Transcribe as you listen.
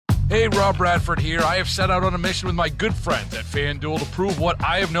Hey, Rob Bradford here. I have set out on a mission with my good friends at FanDuel to prove what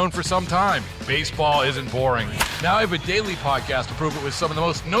I have known for some time. Baseball isn't boring. Now I have a daily podcast to prove it with some of the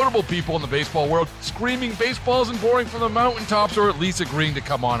most notable people in the baseball world, screaming baseball isn't boring from the mountaintops, or at least agreeing to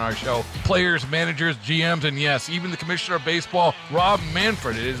come on our show. Players, managers, GMs, and yes, even the commissioner of baseball, Rob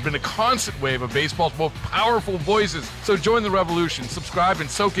Manfred. It has been a constant wave of baseball's most powerful voices. So join the revolution. Subscribe and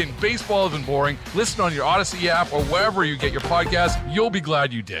soak in Baseball Isn't Boring. Listen on your Odyssey app or wherever you get your podcasts. You'll be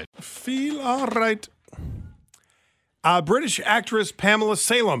glad you did. Feel all right. British actress Pamela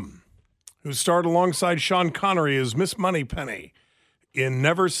Salem, who starred alongside Sean Connery as Miss Moneypenny in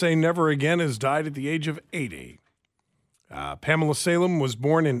Never Say Never Again, has died at the age of 80. Pamela Salem was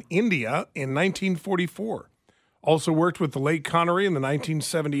born in India in 1944. Also worked with the late Connery in the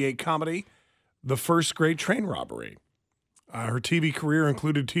 1978 comedy The First Great Train Robbery. Her TV career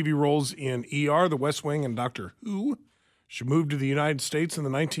included TV roles in ER, The West Wing, and Doctor Who. She moved to the United States in the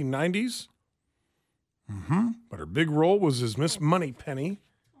 1990s. But her big role was as Miss Moneypenny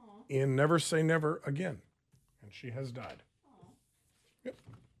in Never Say Never Again. And she has died. Yep.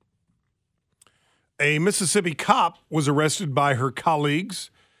 A Mississippi cop was arrested by her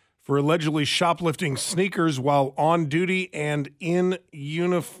colleagues for allegedly shoplifting sneakers while on duty and in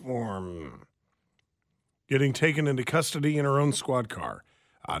uniform, getting taken into custody in her own squad car.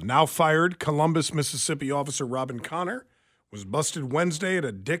 Now fired Columbus, Mississippi officer Robin Connor was busted Wednesday at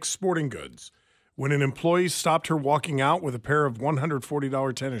a Dick's Sporting Goods when an employee stopped her walking out with a pair of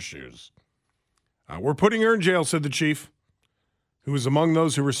 $140 tennis shoes. We're putting her in jail, said the chief, who was among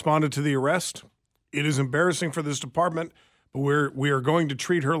those who responded to the arrest. It is embarrassing for this department, but we are going to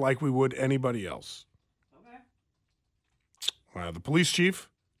treat her like we would anybody else. Okay. The police chief,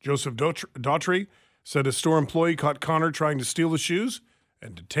 Joseph Daughtry, said a store employee caught Connor trying to steal the shoes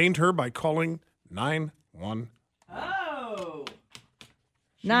and detained her by calling 911. Oh.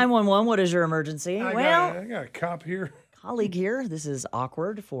 911, what is your emergency? I got a cop here. Colleague here. This is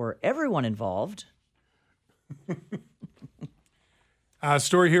awkward for everyone involved.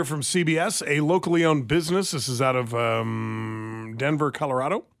 Story here from CBS. A locally owned business. This is out of Denver,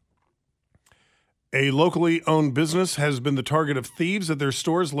 Colorado. A locally owned business has been the target of thieves at their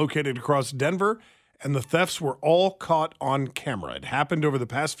stores located across Denver, and the thefts were all caught on camera. It happened over the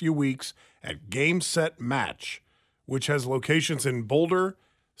past few weeks at Game Set Match, which has locations in Boulder,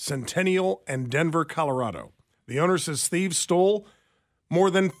 Centennial, and Denver, Colorado. The owner says thieves stole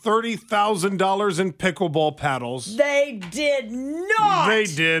more than $30,000 in pickleball paddles. They did not. They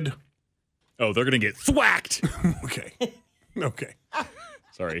did. Oh, they're going to get thwacked. Okay.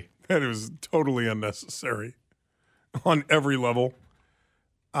 Sorry. That was totally unnecessary on every level.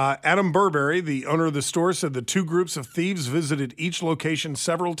 Adam Burberry, the owner of the store, said the two groups of thieves visited each location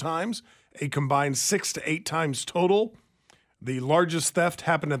several times, a combined 6 to 8 times total. The largest theft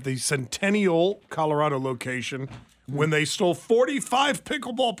happened at the Centennial, Colorado location when they stole 45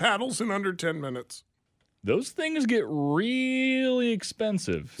 pickleball paddles in under 10 minutes. Those things get really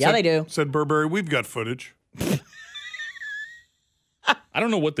expensive. Yeah, they do. Said Burberry, we've got footage. I don't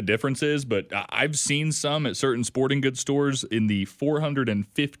know what the difference is, but I've seen some at certain sporting goods stores in the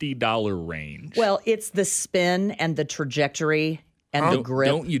 $450 range. Well, it's the spin and the trajectory and the grip.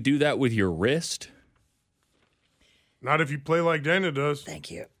 Don't you do that with your wrist? Not if you play like Dana does. Thank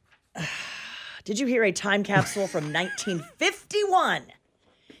you. Did you hear a time capsule from 1951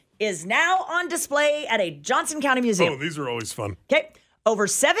 is now on display at a Johnson County museum? Oh, these are always fun. Okay. Over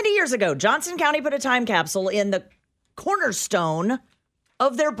 70 years ago, Johnson County put a time capsule in the cornerstone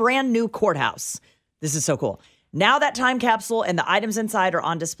of their brand new courthouse. This is so cool. Now that time capsule and the items inside are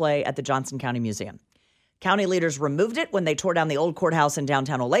on display at the Johnson County Museum. County leaders removed it when they tore down the old courthouse in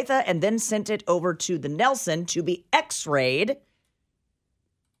downtown Olathe and then sent it over to the Nelson to be x-rayed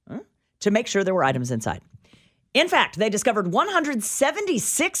to make sure there were items inside. In fact, they discovered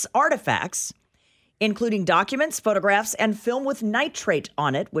 176 artifacts, including documents, photographs, and film with nitrate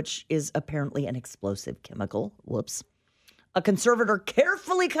on it, which is apparently an explosive chemical. Whoops. A conservator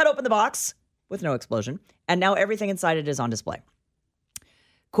carefully cut open the box with no explosion, and now everything inside it is on display.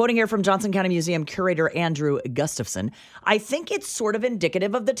 Quoting here from Johnson County Museum curator Andrew Gustafson, I think it's sort of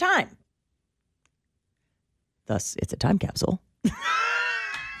indicative of the time. Thus, it's a time capsule.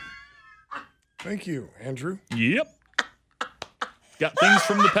 Thank you, Andrew. Yep. Got things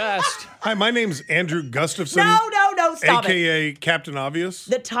from the past. Hi, my name's Andrew Gustafson. No, stop it. AKA Captain Obvious.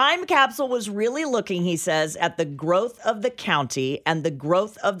 The time capsule was really looking, he says, at the growth of the county and the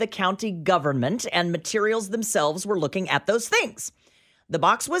growth of the county government, and materials themselves were looking at those things. The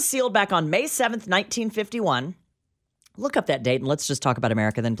box was sealed back on May 7th, 1951. Look up that date and let's just talk about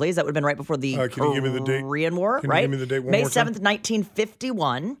America then, please. That would have been right before the Can you give me the date? Korean War, Can right? you give me the date one May more time? 7th,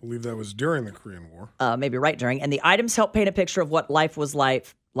 1951. I believe that was during the Korean War. Maybe right during. And the items help paint a picture of what life was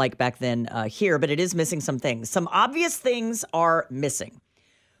like back then here, but it is missing some things. Some obvious things are missing.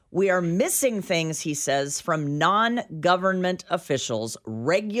 We are missing things, he says, from non-government officials,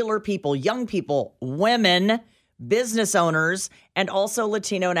 regular people, young people, women, business owners, and also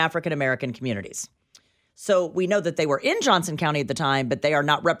Latino and African-American communities. So we know that they were in Johnson County at the time, but they are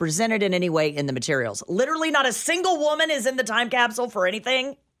not represented in any way in the materials. Literally not a single woman is in the time capsule for anything.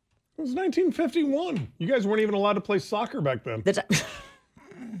 It was 1951. You guys weren't even allowed to play soccer back then. The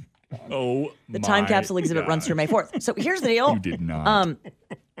time capsule exhibit runs through May 4th. So here's the deal. You did not.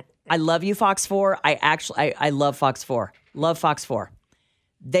 I love you, Fox 4. I love Fox 4. Love Fox 4.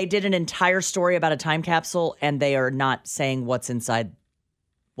 They did an entire story about a time capsule, and they are not saying what's inside.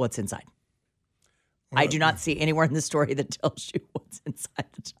 What's inside? I do not see anywhere in the story that tells you what's inside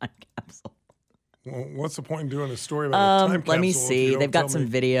the time capsule. Well, what's the point in doing a story about a time capsule? Let me see. They've got some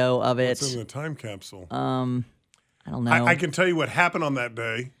video of it. What's in the time capsule? I don't know. I can tell you what happened on that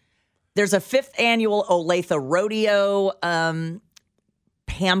day. There's a 5th annual Olathe Rodeo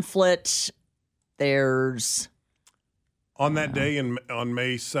pamphlet. There's on that day on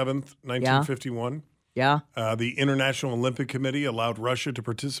May 7th, 1951. Yeah. The International Olympic Committee allowed Russia to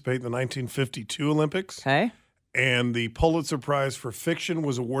participate in the 1952 Olympics. Okay. And the Pulitzer Prize for Fiction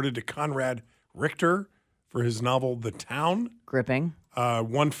was awarded to Conrad Richter for his novel The Town. Gripping.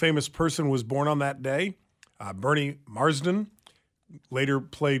 One famous person was born on that day. Bernie Marsden later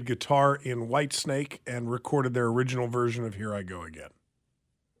played guitar in Whitesnake and recorded their original version of Here I Go Again.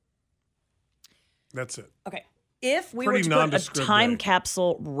 That's it. Okay. If we Pretty were to put a nondescript time day.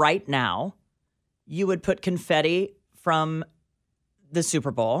 capsule right now, you would put confetti from the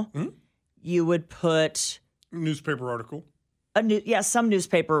Super Bowl. You would put Newspaper article. some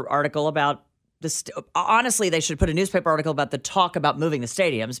newspaper article about this. Honestly, they should put a newspaper article about the talk about moving the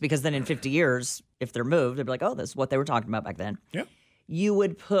stadiums, because then in 50 years, if they're moved, they'd be like, oh, this is what they were talking about back then. Yeah. You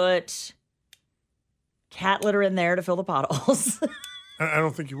would put cat litter in there to fill the potholes. I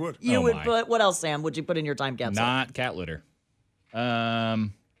don't think you would. You would put, what else, Sam, would you put in your time capsule? Not cat litter.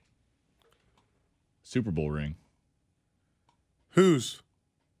 Super Bowl ring. Whose?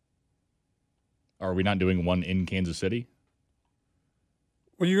 Are we not doing one in Kansas City?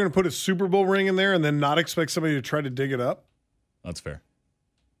 Well, you're going to put a Super Bowl ring in there and then not expect somebody to try to dig it up? That's fair.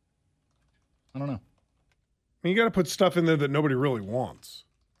 I don't know. I mean, you got to put stuff in there that nobody really wants.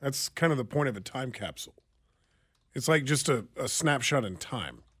 That's kind of the point of a time capsule. It's like just a snapshot in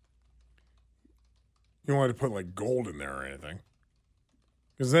time. You don't want to put like gold in there or anything.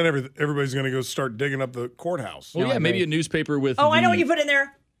 Because then everybody's going to go start digging up the courthouse. Well, yeah, maybe a newspaper with. I know what you put in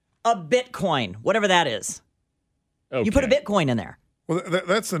there. A Bitcoin, whatever that is. Okay. You put a Bitcoin in there. Well,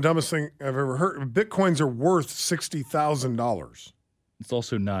 that's the dumbest thing I've ever heard. Bitcoins are worth $60,000. It's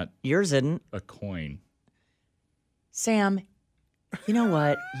also not Yours isn't. a coin. Sam, you know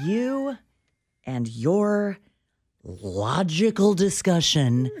what? You and your logical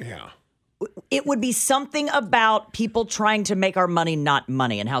discussion. Yeah. It would be something about people trying to make our money not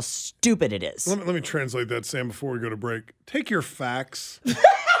money and how stupid it is. Let me translate that, Sam, before we go to break. Take your facts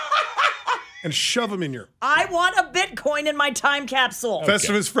and shove them in your... I want a Bitcoin in my time capsule.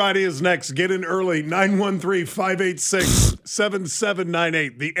 Festivus Friday is next. Get in early.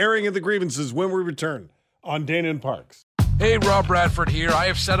 913-586-7798. The airing of the grievances when we return on Dana and Parks. Hey, Rob Bradford here. I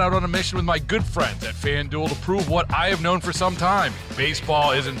have set out on a mission with my good friends at FanDuel to prove what I have known for some time.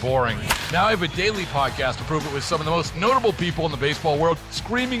 Baseball isn't boring. Now I have a daily podcast to prove it with some of the most notable people in the baseball world,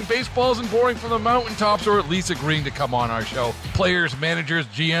 screaming baseball isn't boring from the mountaintops, or at least agreeing to come on our show. Players, managers,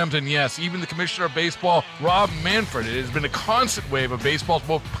 GMs, and yes, even the commissioner of baseball, Rob Manfred. It has been a constant wave of baseball's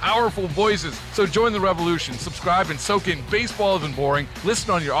most powerful voices. So join the revolution. Subscribe and soak in Baseball Isn't Boring.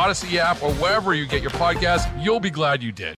 Listen on your Odyssey app or wherever you get your podcasts. You'll be glad you did.